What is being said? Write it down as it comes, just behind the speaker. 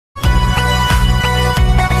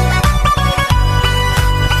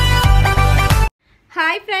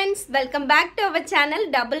friends, welcome back to our channel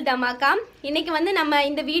Double Damaka. இன்னைக்கு வந்து நம்ம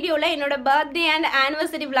இந்த வீடியோல என்னோட birthday and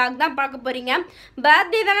anniversary vlog தான் பார்க்க போறீங்க.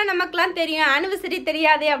 birthday தான நமக்குலாம் தெரியும், anniversary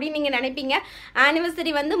தெரியாதே அப்படி நீங்க நினைப்பீங்க.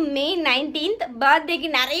 anniversary வந்து May 19th. birthdayக்கு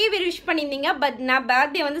நிறைய பேர் விஷ் பண்ணிருந்தீங்க. பட் நான்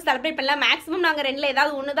birthday வந்து செலிப்ரேட் பண்ணல. மேக்ஸिमम நாங்க ரெண்டுல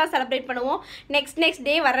ஏதாவது ஒன்னு தான் செலிப்ரேட் பண்ணுவோம். நெக்ஸ்ட்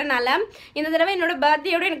டே வரனால இந்த தடவை என்னோட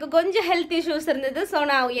birthdayயோட எனக்கு கொஞ்சம் ஹெல்த் இஷ்யூஸ் இருந்தது. சோ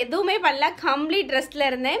நான் எதுவுமே பண்ணல, கம்ப்ளீட் ரெஸ்ட்ல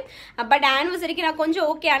இருந்தேன். பட் anniversaryக்கு நான் கொஞ்சம்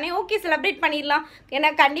ஓகே செலிப்ரேட் பண்ணிரலாம்.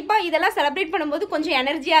 ஏன்னா கண்டிப்பா இதெல்லாம் செலிப்ரேட் பண்ணும்போது கொஞ்சம்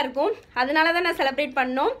எனர்ஜியா இருக்கும். அதனால தான் நான் செலிப்ரேட்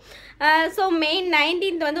பண்ணோம். ஸோ May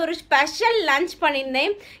 19th வந்து ஒரு ஸ்பெஷல் லஞ்ச்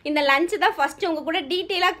பண்ணியிருந்தேன். இந்த லஞ்ச் தான் ஃபர்ஸ்ட் உங்க கூட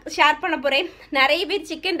டீட்டெயிலாக ஷேர் பண்ண போகிறேன். நிறைய பேர்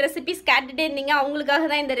சிக்கன் ரெசிபிஸ் கேட்டுகிட்டே இருந்தீங்க, அவங்களுக்காக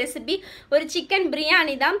தான் இந்த ரெசிபி. ஒரு சிக்கன்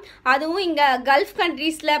பிரியாணி தான், அதுவும் இங்கே கல்ஃப்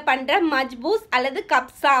கண்ட்ரீஸில் பண்ணுற மஜ்பூஸ் அல்லது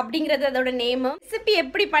கப்ஸா அப்படிங்கிறது அதோட நேமு. ரெசிபி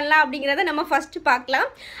எப்படி பண்ணலாம் அப்படிங்கிறத நம்ம ஃபஸ்ட்டு பார்க்கலாம்.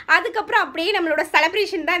 அதுக்கப்புறம் அப்படியே நம்மளோட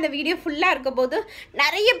செலிப்ரேஷன் தான் இந்த வீடியோ ஃபுல்லாக இருக்க போது.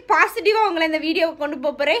 நிறைய பாசிட்டிவாக உங்களை இந்த வீடியோவை கொண்டு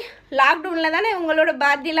போகிறேன். லாக்டவுனில் தானே உங்களோட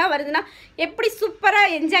பர்த்டேலாம் வருதுன்னா எப்படி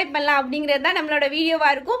சூப்பராக என்ஜாய் பண்ணலாம் அப்படிங்கிறது தான் நம்மளோட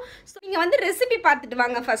வீடியோவாக இருக்கும். ஸோ நீங்கள் வந்து ரெசிபி பார்த்துட்டு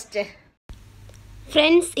வாங்க ஃபஸ்ட்டு.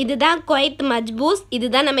 ஃப்ரெண்ட்ஸ், இதுதான் குவைத் மஜ்பூஸ்.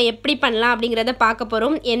 இதுதான் நம்ம எப்படி பண்ணலாம் அப்படிங்கிறத பார்க்க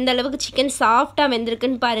போகிறோம். எந்த அளவுக்கு சிக்கன் சாஃப்டாக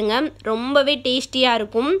வெந்திருக்குன்னு பாருங்கள், ரொம்பவே டேஸ்டியாக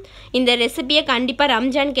இருக்கும். இந்த ரெசிபியை கண்டிப்பாக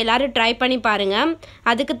ரம்ஜானுக்கு எல்லோரும் ட்ரை பண்ணி பாருங்கள்.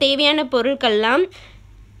 அதுக்கு தேவையான பொருட்கள்லாம்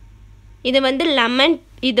இது வந்து லெமன்,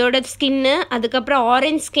 இதோட ஸ்கின்னு, அதுக்கப்புறம்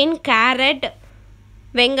ஆரஞ்ச் ஸ்கின், கேரட்,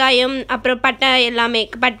 வெங்காயம், அப்புறம் பட்டை, எல்லாமே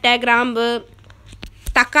பட்டை, கிராம்பு,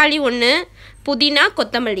 தக்காளி ஒன்று, புதினா,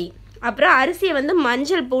 கொத்தமல்லி, அப்புறம் அரிசியை வந்து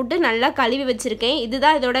மஞ்சள் போட்டு நல்லா கழுவி வச்சுருக்கேன்.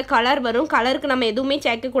 இதுதான் இதோட கலர் வரும். கலருக்கு நம்ம எதுவுமே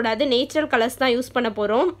சேர்க்கக்கூடாது, நேச்சுரல் கலர்ஸ் தான் யூஸ் பண்ண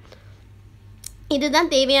போகிறோம்.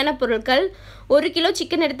 இதுதான் தேவையான பொருட்கள். 1 கிலோ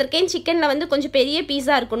சிக்கன் எடுத்திருக்கேன். சிக்கனில் வந்து கொஞ்சம் பெரிய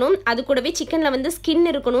பீஸாக இருக்கணும். அது கூடவே சிக்கனில் வந்து ஸ்கின்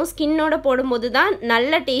இருக்கணும். ஸ்கின்னோட போடும்போது தான்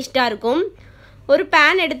நல்ல டேஸ்ட்டாக இருக்கும். ஒரு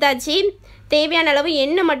பேன் எடுத்தாச்சு. தேவையான அளவு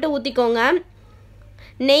எண்ணெய் மட்டும் ஊற்றிக்கோங்க.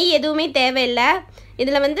 நெய் எதுவுமே தேவையில்லை.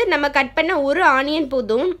 இதில் வந்து நம்ம கட் பண்ண ஒரு ஆனியன்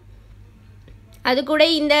போதும். அது கூட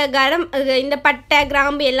இந்த பட்டை,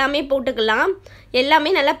 கிராம்பு எல்லாமே போட்டுக்கலாம். எல்லாமே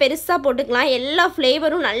நல்லா பெருசாக போட்டுக்கலாம். எல்லா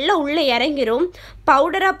ஃப்ளேவரும் நல்லா உள்ளே இறங்கிரும்.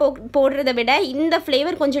 பவுடராக போடுறத விட இந்த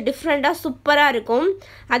ஃப்ளேவர் கொஞ்சம் டிஃப்ரெண்ட்டாக சூப்பராக இருக்கும்.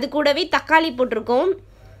 அது கூடவே தக்காளி போட்டிருக்கோம்.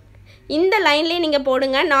 இந்த லைன்லேயே நீங்கள்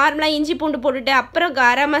போடுங்க. நார்மலாக இஞ்சி பூண்டு போட்டுட்டு அப்புறம்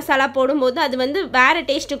கரம் மசாலா போடும்போது அது வந்து வேறு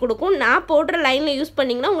டேஸ்ட்டு கொடுக்கும். நான் போடுற லைனில் யூஸ்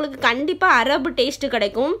பண்ணிங்கன்னா உங்களுக்கு கண்டிப்பாக அரபு டேஸ்ட்டு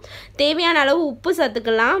கிடைக்கும். தேவையான அளவு உப்பு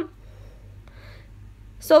சேர்த்துக்கலாம்.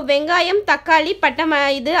 ஸோ வெங்காயம், தக்காளி, பட்டை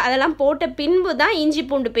அதெல்லாம் போட்ட பின்பு தான் இஞ்சி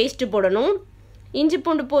பூண்டு பேஸ்ட்டு போடணும். இஞ்சி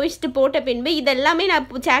பூண்டு பேஸ்ட்டு போட்ட பின்பு இதெல்லாமே நான்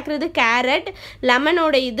சேர்க்குறது கேரட்,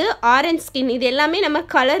 லெமனோட ஆரஞ்ச் ஸ்கின், இது எல்லாமே நம்ம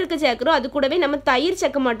கலருக்கு சேர்க்குறோம். அது கூடவே நம்ம தயிர்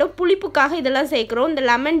சேர்க்க மாட்டோம், புளிப்புக்காக இதெல்லாம் சேர்க்குறோம். இந்த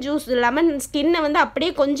லெமன் ஜூஸ், லெமன் ஸ்கின்னை வந்து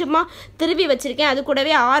அப்படியே கொஞ்சமாக திருவி வச்சுருக்கேன். அது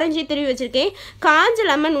கூடவே ஆரஞ்சை திருவி வச்சுருக்கேன். காஞ்ச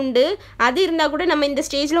லெமன் உண்டு, அது இருந்தால் கூட நம்ம இந்த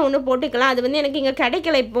ஸ்டேஜில் ஒன்று போட்டுக்கலாம். அது வந்து எனக்கு இங்கே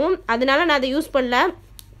கிடைக்கல இப்போ, அதனால நான் அதை யூஸ் பண்ணல.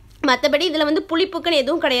 மற்றபடி இதில் வந்து புளிப்புக்குன்னு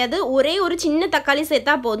எதுவும் கிடையாது. ஒரே ஒரு சின்ன தக்காளி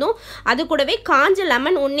சேர்த்தா போதும். அது கூடவே காஞ்ச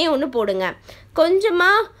லெமன் ஒன்று போடுங்க.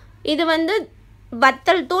 கொஞ்சமாக இது வந்து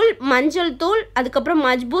வத்தல் தூள், மஞ்சள் தூள், அதுக்கப்புறம்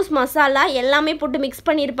மஜ்பூஸ் மசாலா எல்லாமே போட்டு மிக்ஸ்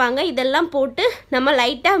பண்ணியிருப்பாங்க. இதெல்லாம் போட்டு நம்ம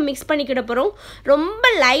லைட்டாக மிக்ஸ் பண்ணிக்கிட போகிறோம். ரொம்ப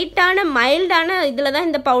லைட்டான மைல்டான இதில் தான்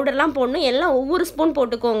இந்த பவுடர்லாம் போடணும். எல்லாம் ஒவ்வொரு ஸ்பூன்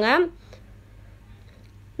போட்டுக்கோங்க.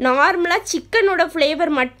 நார்மலாக சிக்கனோட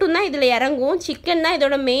ஃப்ளேவர் மட்டும்தான் இதில் இறங்கும். சிக்கன் தான்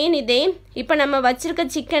இதோட மெயின் இதே. இப்போ நம்ம வச்சுருக்க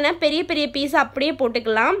சிக்கனை பெரிய பெரிய பீஸ் அப்படியே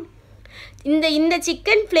போட்டுக்கலாம். இந்த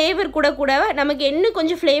சிக்கன் ஃப்ளேவர் கூட நமக்கு இன்னும்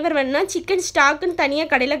கொஞ்சம் ஃப்ளேவர் வேணும்னா சிக்கன் ஸ்டாக்குன்னு தனியாக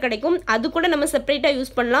கடையில் கிடைக்கும், அது கூட நம்ம செப்பரேட்டாக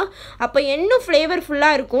யூஸ் பண்ணலாம். அப்போ இன்னும்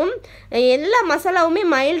ஃப்ளேவர்ஃபுல்லாக இருக்கும். எல்லா மசாலாவுமே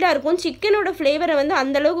மைல்டாக இருக்கும். சிக்கனோட ஃப்ளேவரை வந்து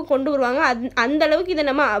அந்தளவுக்கு கொண்டு வருவாங்க. அந்தளவுக்கு இதை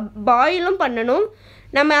நம்ம பாயிலும் பண்ணணும்.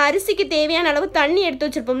 நம்ம அரிசிக்கு தேவையான அளவு தண்ணி எடுத்து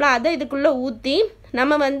வச்சுருப்போம்ல, அதை இதுக்குள்ளே ஊற்றி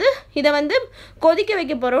நம்ம வந்து இதை வந்து கொதிக்க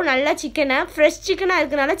வைக்க போகிறோம். நல்லா சிக்கனை ஃப்ரெஷ் சிக்கனாக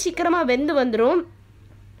இருக்கனால சீக்கிரமாக வெந்து வந்துடும்.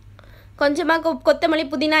 கொஞ்சமாக கொத்தமல்லி,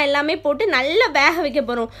 புதினா எல்லாமே போட்டு நல்லா வேக வைக்க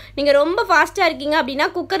போகிறோம். நீங்கள் ரொம்ப ஃபாஸ்ட்டாக இருக்கீங்க அப்படின்னா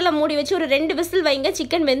குக்கரில் மூடி வச்சு ஒரு 2 விசில் வைங்க,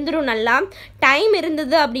 சிக்கன் வெந்துடும். நல்லா டைம்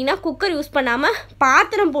இருந்தது அப்படின்னா குக்கர் யூஸ் பண்ணாமல்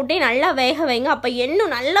பாத்திரம் போட்டே நல்லா வேக வைங்க. அப்போ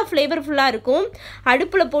இன்னும் நல்லா ஃப்ளேவர்ஃபுல்லாக இருக்கும்.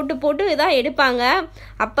 அடுப்பில் போட்டு இதான் எடுப்பாங்க.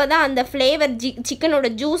 அப்போ தான் அந்த ஃப்ளேவர் சிக்கனோட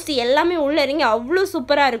ஜூஸி எல்லாமே உள்ளே இறங்கி அவ்வளோ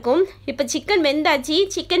சூப்பராக இருக்கும். இப்போ சிக்கன் வெந்தாச்சு.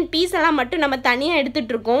 சிக்கன் பீஸ் எல்லாம் மட்டும் நம்ம தனியாக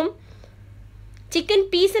எடுத்துகிட்ருக்கோம். சிக்கன்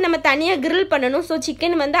பீஸை நம்ம தனியாக கிரில் பண்ணணும். ஸோ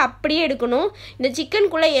சிக்கன் வந்து அப்படியே எடுக்கணும். இந்த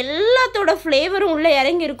சிக்கனுக்குள்ளே எல்லாத்தோட ஃப்ளேவரும் உள்ளே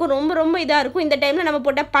இறங்கி இருக்கும். ரொம்ப இதாக இருக்கும். இந்த டைமில் நம்ம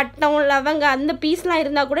போட்ட பட்டம், லவங்க அந்த பீஸ்லாம்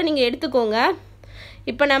இருந்தால் கூட நீங்கள் எடுத்துக்கோங்க.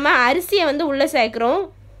 இப்போ நம்ம அரிசியை வந்து உள்ளே சேர்க்குறோம்.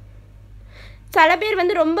 சில பேர்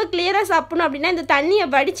வந்து ரொம்ப கிளியராக சாப்பிடணும் அப்படின்னா இந்த தண்ணியை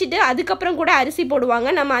வடிச்சிட்டு அதுக்கப்புறம் கூட அரிசி போடுவாங்க.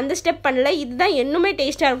 நம்ம அந்த ஸ்டெப் பண்ணல. இதுதான் இன்னுமே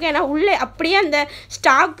டேஸ்ட்டாக இருக்கும். ஏன்னா உள்ளே அப்படியே அந்த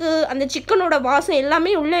ஸ்டாக்கு அந்த சிக்கனோட வாசம்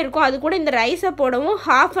எல்லாமே உள்ளே இருக்கும். அது கூட இந்த ரைஸை போடவும்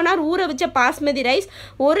 1/2 அன் ஹவர் ஊற வச்ச பாஸ்மதி ரைஸ்,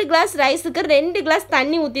 1 கிளாஸ் ரைஸுக்கு 2 கிளாஸ்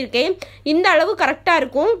தண்ணி ஊற்றிருக்கேன். இந்த அளவு கரெக்டாக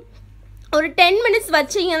இருக்கும். ஒரு 10 மினிட்ஸ்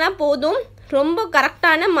வச்சிங்கன்னா போதும். ரொம்ப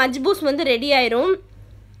கரெக்டான மஜ்பூஸ் வந்து ரெடி ஆயிரும்.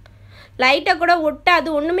 லைட்டாக கூட ஒட்டாது,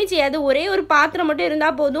 ஒன்றுமே செய்யாது. ஒரே ஒரு பாத்திரம் மட்டும்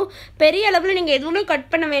இருந்தால் போதும். பெரிய அளவில் நீங்கள் எதுவுமே கட்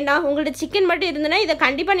பண்ண வேண்டாம். உங்கள்ட்ட சிக்கன் மட்டும் இருந்ததுன்னா இதை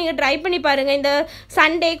கண்டிப்பாக நீங்கள் ட்ரை பண்ணி பாருங்கள். இந்த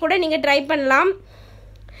சண்டே கூட நீங்கள் ட்ரை பண்ணலாம்.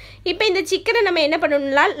 இப்போ இந்த சிக்கனை நம்ம என்ன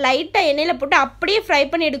பண்ணணும்னா லைட்டாக எண்ணெயில் போட்டு அப்படியே ஃப்ரை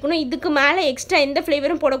பண்ணி எடுக்கணும். இதுக்கு மேலே எக்ஸ்ட்ரா எந்த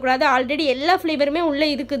ஃப்ளேவரும் போடக்கூடாது. ஆல்ரெடி எல்லா ஃப்ளேவருமே உள்ளே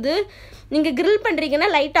இருக்குது. நீங்கள் கிரில் பண்ணுறீங்கன்னா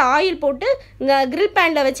லைட்டாக ஆயில் போட்டு கிரில்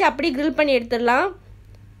பேனில் வச்சு அப்படியே கிரில் பண்ணி எடுத்துடலாம்.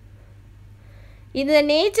 இது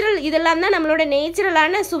நேச்சுரல், இதெல்லாம் தான் நம்மளோட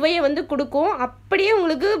நேச்சுரலான சுவையை வந்து கொடுக்கும். அப்படியே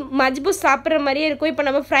உங்களுக்கு மஜ்பூஸ் சாப்பிட்ற மாதிரியே இருக்கும். இப்போ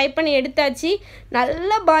நம்ம ஃப்ரை பண்ணி எடுத்தாச்சு.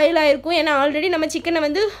 நல்லா பாயில் ஆகிருக்கும். ஏன்னா ஆல்ரெடி நம்ம சிக்கனை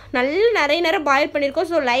வந்து நிறைய நேரம் பாயில் பண்ணியிருக்கோம்.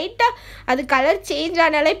 ஸோ லைட்டாக அது கலர் சேஞ்ச்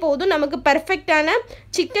ஆனாலே போதும், நமக்கு பர்ஃபெக்டான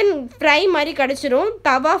சிக்கன் ஃப்ரை மாதிரி கிடச்சிரும்.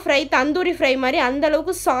 தவா ஃப்ரை, தந்தூரி ஃப்ரை மாதிரி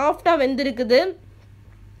அந்தளவுக்கு சாஃப்டாக வெந்திருக்குது.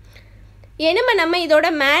 இனிமே நம்ம இதோட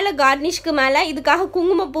மேலே கார்னிஷ்க்கு மேலே இதுக்காக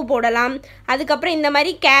குங்குமப்பூ போடலாம். அதுக்கப்புறம் இந்த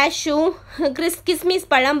மாதிரி கேஷ்யூ, கிஸ்மிஸ்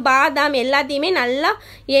பழம், பாதாம் எல்லாத்தையுமே நல்லா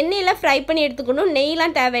எண்ணெயில் ஃப்ரை பண்ணி எடுத்துக்கணும்.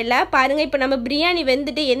 நெய்லாம் தேவையில்லை. பாருங்கள், இப்போ நம்ம பிரியாணி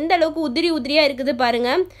வெந்துட்டு எந்த அளவுக்கு உதிரியாக இருக்குது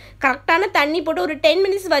பாருங்கள். கரெக்டான தண்ணி போட்டு ஒரு 10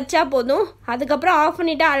 மினிட்ஸ் வச்சா போதும். அதுக்கப்புறம் ஆஃப்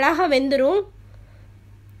பண்ணிவிட்டு அழகாக வெந்துடும்.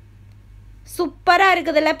 சூப்பராக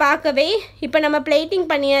இருக்குதுல்ல பார்க்கவே. இப்போ நம்ம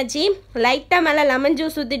பிளேட்டிங் பண்ணியாச்சு. லைட்டாக மேலே லெமன்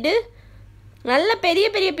ஜூஸ் ஊற்றிட்டு நல்ல பெரிய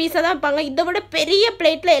பெரிய பீஸாக தான் வைப்பாங்க. இதை விட பெரிய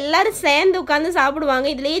பிளேட்டில் எல்லோரும் சேர்ந்து உட்காந்து சாப்பிடுவாங்க.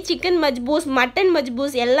 இதுலேயே சிக்கன் மஜ்பூஸ், மட்டன்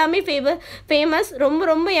மஜ்பூஸ் எல்லாமே ஃபேமஸ். ரொம்ப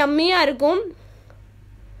ரொம்ப யம்மியாக இருக்கும்.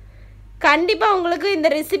 கண்டிப்பாக உங்களுக்கு இந்த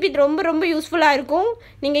ரெசிபி ரொம்ப யூஸ்ஃபுல்லாக இருக்கும்.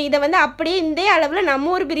 நீங்கள் இதை வந்து அப்படியே இந்த அளவில்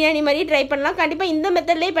நம்ம ஒரு பிரியாணி மாதிரி ட்ரை பண்ணலாம். கண்டிப்பாக இந்த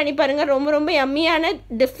மெத்தட்லேயே பண்ணி பாருங்கள். ரொம்ப யம்மியான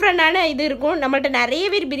டிஃப்ரெண்டான இது இருக்கும். நம்மள்ட்ட நிறைய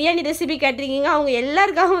பேர் பிரியாணி ரெசிபி கேட்டிருக்கீங்க. அவங்க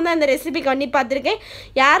எல்லாருக்காகவும் தான் இந்த ரெசிபி பண்ணி பார்த்துருக்கேன்.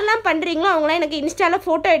 யாரெல்லாம் பண்ணுறீங்களோ அவங்களாம் எனக்கு இன்ஸ்டாவில்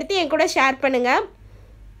ஃபோட்டோ எடுத்து என் கூட ஷேர் பண்ணுங்கள்.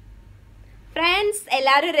 ஃப்ரெண்ட்ஸ்,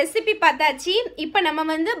 எல்லோரும் ரெசிபி பார்த்தாச்சு. இப்போ நம்ம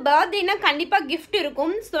வந்து பர்த்டேனா கண்டிப்பாக கிஃப்ட்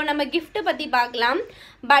இருக்கும். ஸோ நம்ம கிஃப்ட்டை பற்றி பார்க்கலாம்.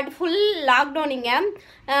 பட் ஃபுல் லாக்டவுனிங்க,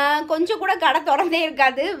 கொஞ்சம் கூட கடை திறந்தே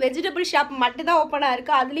இருக்காது. வெஜிடபிள் ஷாப் மட்டும்தான் ஓப்பனாக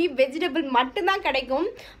இருக்குது. அதுலேயும் வெஜிடபிள் மட்டும்தான் கிடைக்கும்.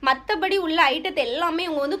 மற்றபடி உள்ள ஐட்டத்தை எல்லாமே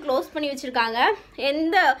இவங்க வந்து க்ளோஸ் பண்ணி வச்சுருக்காங்க.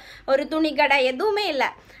 எந்த ஒரு துணி கடை எதுவுமே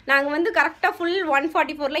இல்லை. நாங்கள் வந்து கரெக்டாக ஃபுல்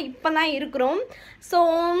 144 இப்போ தான் இருக்கிறோம். ஸோ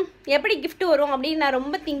எப்படி கிஃப்ட் வரும் அப்படின்னு நான்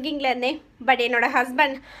ரொம்ப திங்கிங்கில் இருந்தேன். பட் என்னோடய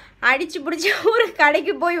ஹஸ்பண்ட் அடிச்சு பிடிச்சி ஒரு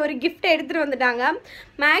கடைக்கு போய் ஒரு கிஃப்ட்டை எடுத்துகிட்டு வந்துட்டாங்க.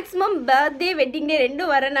 மேக்ஸிமம் பர்த்டே வெட்டிங் டே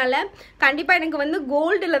ரெண்டும் வரனால கண்டிப்பாக எனக்கு வந்து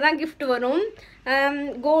கோல்டில் தான் கிஃப்ட் வரும்.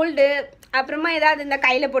 கோல்டு, அப்புறமா ஏதாவது இந்த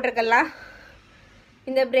கையில் போட்டிருக்கலாம்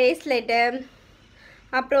இந்த பிரேஸ்லெட்டு,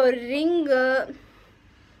 அப்புறம் ஒரு ரிங்கு,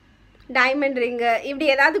 டைமண்ட் ரிங்கு, இப்படி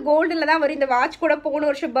ஏதாவது கோல்டில் தான் வரும். இந்த வாட்ச் கூட போன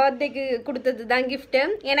வருஷம் பர்த்டேக்கு கொடுத்தது தான் கிஃப்ட்டு.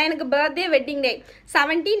 ஏன்னா எனக்கு பர்த்டே வெட்டிங் டே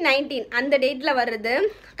 17, 19 அந்த டேட்டில் வர்றது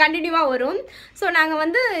கண்டினியூவாக வரும். ஸோ நாங்கள்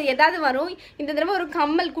வந்து எதாவது வரும். இந்த தடவை ஒரு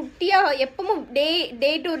கம்மல் குட்டியாக எப்பவும்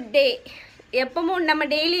டே டு டே எப்பவும் நம்ம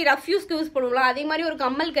டெய்லி ரஃப் யூஸ்க்கு யூஸ் பண்ணுவோம் அதே மாதிரி ஒரு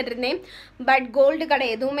கம்மல் கட்டிருந்தேன். பட் கோல்டு கடை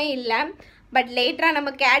எதுவுமே இல்லை. பட் லேட்டராக நம்ம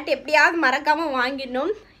கேட் எப்படியாவது மறக்காமல்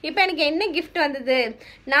வாங்கிடணும். இப்போ எனக்கு என்ன கிஃப்ட் வந்தது,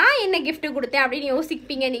 நான் என்ன கிஃப்ட் கொடுத்தேன் அப்படின்னு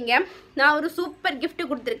யோசிப்பீங்க நீங்கள். நான் ஒரு சூப்பர் கிஃப்ட்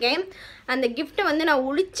கொடுத்துருக்கேன். அந்த கிஃப்ட்டை வந்து நான்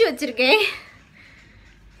ஒளிச்சு வச்சுருக்கேன்.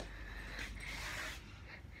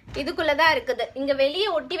 இதுக்குள்ளே தான் இருக்குது. இங்கே வெளியே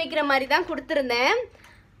ஒட்டி வைக்கிற மாதிரி தான் கொடுத்துருந்தேன்.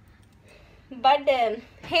 பட்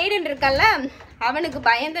ஹேடன் இருக்கல்ல, அவனுக்கு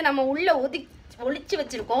பயந்து நம்ம உள்ளே ஒளிச்சு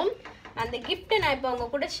வச்சுருக்கோம். அந்த கிஃப்ட்டை நான் இப்போ அவங்க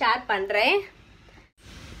கூட ஷேர் பண்ணுறேன்.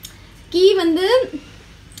 கீ வந்து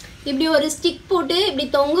இப்படி ஒரு ஸ்டிக் போட்டு இப்படி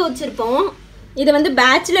தொங்க வச்சுருப்போம். இது வந்து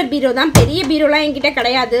பேச்சுலர் பீரோ தான், பெரிய பீரோலாம் என்கிட்ட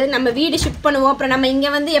கிடையாது. நம்ம வீடு ஷிஃப்ட் பண்ணுவோம், அப்புறம் நம்ம இங்கே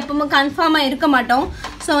வந்து எப்பவும் கன்ஃபார்மாக இருக்க மாட்டோம்.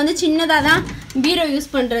 ஸோ வந்து சின்னதாக தான் பீரோ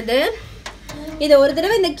யூஸ் பண்ணுறது. இதை ஒரு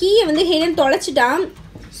தடவை இந்த கீயை வந்து ஹேடன் தொலைச்சிட்டான்.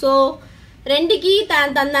 ஸோ 2 கீ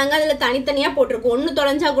தந்தாங்க, அதில் தனித்தனியாக போட்டிருக்கோம். ஒன்று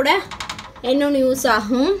தொலைஞ்சா கூட இன்னொன்று யூஸ்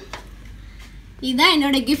ஆகும். இதுதான்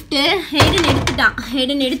என்னோடய கிஃப்ட்டு. ஹேடன் எடுத்துட்டான்.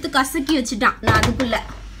 ஹேடன் எடுத்து கசக்கி வச்சுட்டான். நான் அதுக்குள்ளே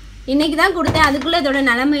இன்னைக்கு தான் கொடுத்தேன். அதுக்குள்ளே இதோட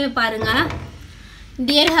நிலைமையை பாருங்கள்.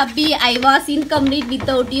 Dear hubby, I was incomplete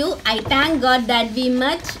without you. I thank God that we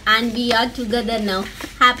met and we are together now.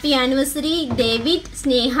 Happy anniversary, David,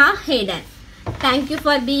 Sneha, Hayden. Thank you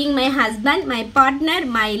for being my husband, my partner,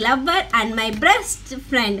 my lover and my best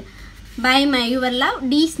friend. By my your love,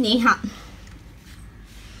 D. Sneha.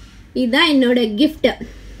 இதுதான் என்னோட gift.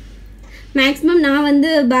 Maximum நான்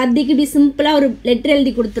வந்து பர்த்டேக்கு இப்படி சிம்பிளாக ஒரு letter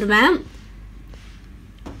எழுதி கொடுத்துருவேன்.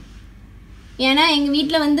 ஏன்னா எங்கள்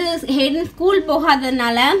வீட்டில் வந்து ஹேடன் ஸ்கூல்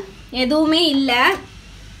போகாததுனால எதுவுமே இல்லை.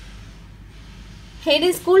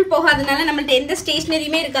 ஹேடன் ஸ்கூல் போகாதனால நம்மள்ட்ட எந்த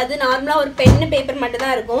ஸ்டேஷ்னரியுமே இருக்காது. நார்மலாக ஒரு பென்னு பேப்பர் மட்டும்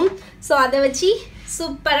தான் இருக்கும். ஸோ அதை வச்சு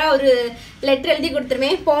சூப்பராக ஒரு லெட்டர் எழுதி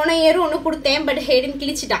கொடுத்துருவேன். போன இயரும் ஒன்று கொடுத்தேன், பட் ஹேடன்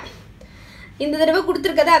கிழிச்சிட்டான். இந்த தடவை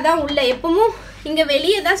கொடுத்துருக்கதா அதான் உள்ள. எப்பவும் இங்கே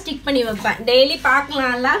வெளியே தான் ஸ்டிக் பண்ணி வைப்பேன். டெய்லி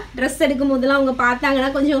பார்க்கலாம்ல, ட்ரெஸ் எடுக்கும் போதெல்லாம் அவங்க பார்த்தாங்கன்னா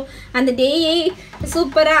கொஞ்சம் அந்த டேயே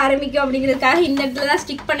சூப்பராக ஆரம்பிக்கும் அப்படிங்கிறதுக்காக இந்த இடத்துல தான்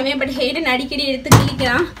ஸ்டிக் பண்ணுவேன். பட் ஹேடன் அடிக்கடி எடுத்து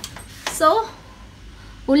கிழிக்கிறான். ஸோ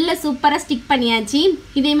உள்ளே சூப்பராக ஸ்டிக் பண்ணியாச்சு.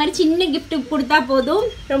 இதே மாதிரி சின்ன கிஃப்ட்டு கொடுத்தா போதும்,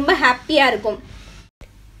 ரொம்ப ஹாப்பியாக இருக்கும்.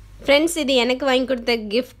 ஃப்ரெண்ட்ஸ், இது எனக்கு வாங்கி கொடுத்த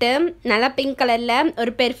கிஃப்ட்டு. நல்லா பிங்க் கலரில்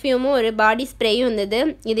ஒரு பெர்ஃப்யூமும் ஒரு பாடி ஸ்ப்ரேயும் இருந்தது.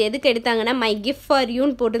 இது எதுக்கு எடுத்தாங்கன்னா மை கிஃப்ட் ஃபார்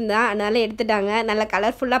யூன்னு போட்டிருந்தேன், அதனால் எடுத்துட்டாங்க. நல்லா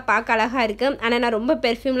கலர்ஃபுல்லாக பார்க்க அழகாக இருக்குது. ஆனால் நான் ரொம்ப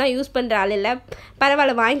பெர்ஃப்யூம்லாம் யூஸ் பண்ணுற ஆள் இல்லை.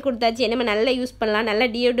 பரவாயில்ல, வாங்கி கொடுத்தாச்சு. என்னமே நல்லா யூஸ் பண்ணலாம்.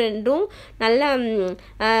 நல்ல டியோட்ரண்ட்டும் நல்ல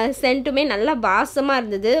சென்ட்டுமே நல்லா வாசமாக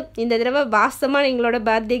இருந்தது. இந்த தடவை வாசமாக எங்களோட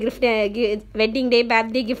birthday gift, wedding day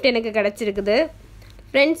birthday gift எனக்கு கிடச்சிருக்குது.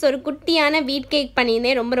 ஃப்ரெண்ட்ஸ், ஒரு குட்டியான வீட் கேக்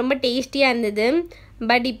பண்ணியிருந்தேன். ரொம்ப ரொம்ப டேஸ்டியாக இருந்தது.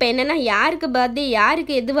 பட் இப்போ என்னென்னா, யாருக்கு பர்த்டே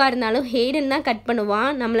யாருக்கு எதுவாக இருந்தாலும் ஹேடன் தான் கட் பண்ணுவான்.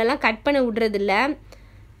 நம்மளெல்லாம் கட் பண்ண விட்றதில்ல.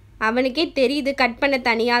 அவனுக்கே தெரியுது கட் பண்ண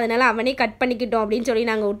தனியாக, அதனால் அவனே கட் பண்ணிக்கிட்டோம் அப்படின்னு சொல்லி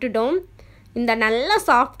நாங்கள் விட்டுட்டோம். இந்த நல்லா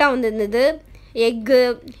சாஃப்டாக வந்துருந்தது. எக்கு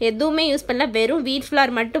எதுவுமே யூஸ் பண்ணல, வெறும் வீட்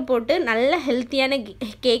ஃப்ளார் மட்டும் போட்டு நல்ல ஹெல்த்தியான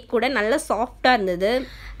கேக் கூட நல்லா சாஃப்டாக இருந்தது.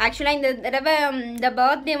 ஆக்சுவலாக இந்த தடவை இந்த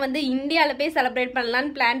பர்த்டே வந்து இந்தியாவில் போய் செலிப்ரேட்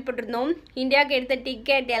பண்ணலான்னு பிளான் போட்டிருந்தோம். இந்தியாவுக்கு எடுத்த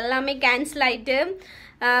டிக்கெட் எல்லாமே கேன்சல் ஆகிட்டு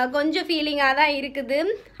கொஞ்சம் ஃபீலிங்காக தான் இருக்குது.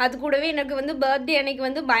 அது கூடவே எனக்கு வந்து பர்த்டே அன்னைக்கு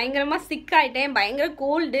வந்து பயங்கரமாக சிக் ஆகிட்டேன். பயங்கர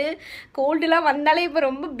கோல்டுலாம் வந்தாலே இப்போ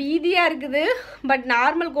ரொம்ப பீதியாக இருக்குது. பட்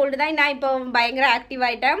நார்மல் கோல்டு தான். நான் இப்போ பயங்கர ஆக்டிவ்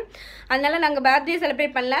ஆகிட்டேன். அதனால் நாங்கள் பர்த்டே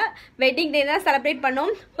செலிப்ரேட் பண்ணல, வெட்டிங் டே தான் செலிப்ரேட்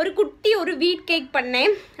பண்ணோம். ஒரு வீட் கேக்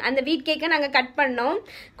பண்ணேன். அந்த வீட் கேக்கை நாங்கள் கட் பண்ணோம்.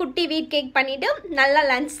 குட்டி வீட் கேக் பண்ணிவிட்டு நல்லா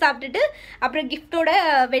லஞ்ச் சாப்பிட்டுட்டு அப்புறம் கிஃப்டோட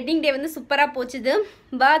வெட்டிங் டே வந்து சூப்பராக போச்சுது.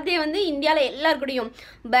 பர்த்டே வந்து இந்தியாவில் எல்லாருக்கூடையும்,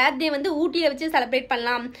 பர்த்டே வந்து ஊட்டியில் வச்சு செலிப்ரேட் பண்ணலாம்.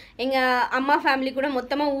 எங்கள் அம்மா ஃபேமிலி கூட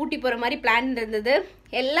மொத்தமாக ஊட்டி போகிற மாதிரி பிளான் இருந்தது.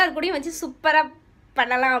 எல்லாருக்கூடையும் வச்சு சூப்பராக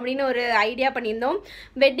பண்ணலாம் அப்படின்னு ஒரு ஐடியா பண்ணியிருந்தோம்.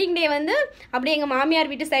 வெட்டிங் டே வந்து அப்படியே எங்கள் மாமியார்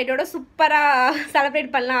வீட்டு சைடோட சூப்பராக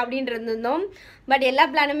செலிப்ரேட் பண்ணலாம் அப்படின்ட்டு இருந்திருந்தோம். பட் எல்லா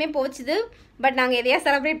பிளானுமே போச்சுது. பட் நாங்கள் எதையா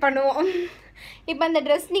செலிப்ரேட் பண்ணுவோம். இப்போ அந்த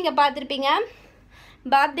ட்ரெஸ் நீங்கள் பார்த்துருப்பீங்க.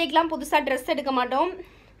 பர்த்டேக்கெலாம் புதுசாக ட்ரெஸ் எடுக்க மாட்டோம்.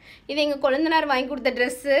 இது எங்கள் கொழுந்தனார் வாங்கி கொடுத்த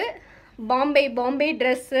dress. Bombay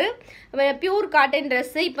dress, pure cotton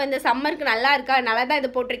dress. இப்போ இந்த சம்மருக்கு நல்லா இருக்கா, நல்லா தான் இது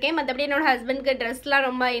போட்டிருக்கேன். மற்றபடி என்னோட ஹஸ்பண்ட்க்கு ட்ரெஸ்லாம்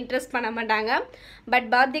ரொம்ப இன்ட்ரெஸ்ட் பண்ண மாட்டாங்க. பட்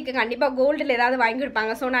பர்த்டேக்கு கண்டிப்பாக கோல்டில் ஏதாவது வாங்கி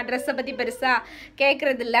கொடுப்பாங்க. ஸோ நான் ட்ரெஸ்ஸை பற்றி பெருசாக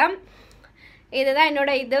கேட்குறதில்ல. இதுதான்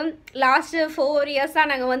என்னோட இது. லாஸ்ட்டு 4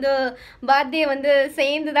 இயர்ஸாக நாங்கள் வந்து பர்த்டே வந்து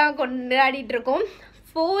சேர்ந்து தான் கொண்டாடிட்டு இருக்கோம்.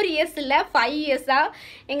 4 இயர்ஸ் இல்லை, 5 இயர்ஸாக.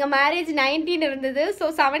 எங்கள் மேரேஜ் 19 இருந்தது. ஸோ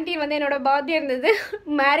 17 வந்து என்னோடய பர்த்டே இருந்தது.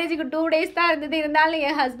 மேரேஜுக்கு 2 days தான் இருந்தது. இருந்தாலும்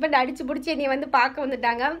என் ஹஸ்பண்ட் அடித்து பிடிச்சி என்னை வந்து பார்க்க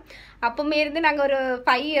வந்துட்டாங்க. அப்போமே இருந்து நாங்கள் ஒரு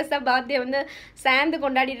 5 இயர்ஸாக பர்த்டே வந்து சேர்ந்து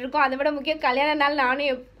கொண்டாடிட்டு இருக்கோம். அதை விட முக்கியம் கல்யாண நாள்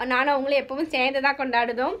நானும் அவங்களும் எப்பவும் சேர்ந்து தான்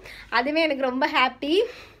கொண்டாடுதோம். அதுவே எனக்கு ரொம்ப ஹாப்பி.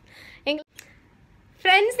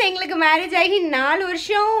 ஃப்ரெண்ட்ஸ், எங்களுக்கு மேரேஜ் ஆகி 4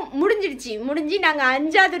 வருஷம் முடிஞ்சு நாங்கள்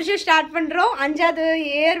 5வது வருஷம் ஸ்டார்ட் பண்ணுறோம். 5வது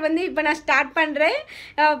இயர் வந்து இப்போ நான் ஸ்டார்ட் பண்ணுறேன்.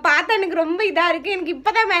 பார்த்தா எனக்கு ரொம்ப இதாக இருக்குது. எனக்கு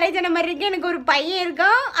இப்போ தான் மேரேஜ் ஆன மாதிரி இருக்குது. எனக்கு ஒரு பையன்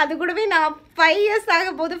இருக்கான். அது கூடவே நான் 5 இயர்ஸ்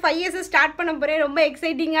ஆக போது, 5 இயர்ஸை ஸ்டார்ட் பண்ண போகிறேன். ரொம்ப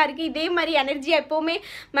எக்ஸைட்டிங்காக இருக்குது. இதே மாதிரி எனர்ஜியாக எப்போவுமே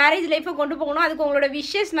மேரேஜ் லைஃப்பை கொண்டு போகணும். அதுக்கு உங்களோட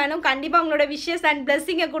விஷஸ் வேணும். கண்டிப்பாக உங்களோட விஷஸ் அண்ட்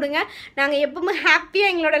பிளெஸ்ஸிங்கை கொடுங்க. நாங்கள் எப்பவுமே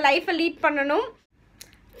ஹாப்பியாக எங்களோட லைஃப்பை லீட் பண்ணணும்.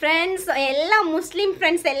 ஃப்ரெண்ட்ஸ், எல்லா முஸ்லீம்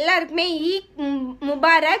ஃப்ரெண்ட்ஸ் எல்லாருக்குமே ஈத்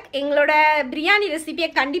முபாரக். எங்களோட பிரியாணி ரெசிபியை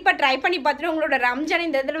கண்டிப்பாக ட்ரை பண்ணி பார்த்துட்டு உங்களோட ரம்ஜான்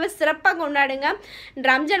இந்த தடவை சிறப்பாக கொண்டாடுங்க.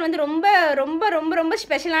 ரம்ஜான் வந்து ரொம்ப ரொம்ப ரொம்ப ரொம்ப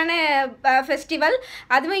ஸ்பெஷலான ஃபெஸ்டிவல்.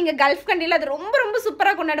 அதுவும் இங்கே கல்ஃப் கண்ட்ரியில் அது ரொம்ப ரொம்ப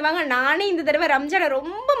சூப்பராக கொண்டாடுவாங்க. நானே இந்த தடவை ரம்ஜானை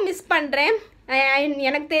ரொம்ப மிஸ் பண்ணுறேன்.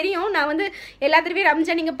 எனக்கு தெரியும், நான் வந்து எல்லா தடவையும்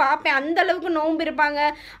ரம்ஜான் இங்கே பார்ப்பேன். அந்தளவுக்கு நோன்பு இருப்பாங்க,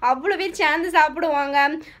 அவ்வளோ பேர் சேர்ந்து சாப்பிடுவாங்க.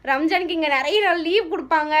 ரம்ஜானுக்கு இங்கே நிறைய நாள் லீவ்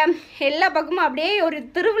கொடுப்பாங்க. எல்லா பக்கமும் அப்படியே ஒரு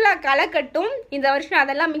திருவிழா களை கட்டும். இந்த வருஷம்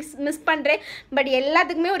அதெல்லாம் மிஸ் பண்ணுறேன். பட்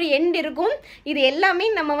எல்லாத்துக்குமே ஒரு எண்ட் இருக்கும். இது எல்லாமே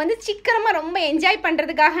நம்ம வந்து சீக்கிரமாக ரொம்ப என்ஜாய்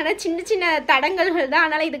பண்ணுறதுக்காக சின்ன சின்ன தடங்கல்கள் தான்.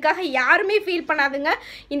 அதனால் இதுக்காக யாருமே ஃபீல் பண்ணாதுங்க.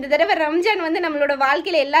 இந்த தடவை ரம்ஜான் வந்து நம்மளோட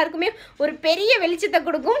வாழ்க்கையில் எல்லாருக்குமே ஒரு பெரிய வெளிச்சத்தை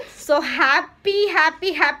கொடுக்கும். So happy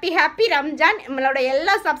happy happy happy Ramzan. நம்மளோட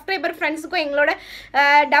எல்லா சப்ஸ்கிரைபர் ஃப்ரெண்ட்ஸுக்கும் எங்களோட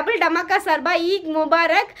டபுள் டமாக்கா சார்பா ஈத்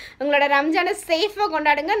முபாரக். உங்களோட ரம்ஜானை சேஃபாக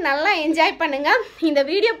கொண்டாடுங்க, நல்லா என்ஜாய் பண்ணுங்கள். இந்த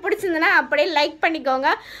வீடியோ பிடிச்சிருந்ததுன்னா அப்படியே லைக் பண்ணிக்கோங்க.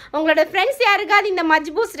 உங்களோட ஃப்ரெண்ட்ஸ் யாருக்காவது இந்த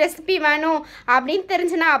மஜ்பூஸ் ரெசிபி வேணும் அப்படின்னு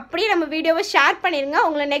தெரிஞ்சுன்னா அப்படியே நம்ம வீடியோவை ஷேர் பண்ணிடுங்க.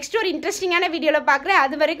 உங்களை நெக்ஸ்ட் ஒரு இன்ட்ரெஸ்டிங்கான வீடியோவில் பார்க்குறேன்.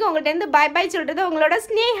 அது வரைக்கும் உங்கள்கிட்ட இருந்து பாய் பாய் சொல்கிறது உங்களோட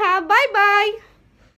ஸ்னேஹா. பாய் பாய்.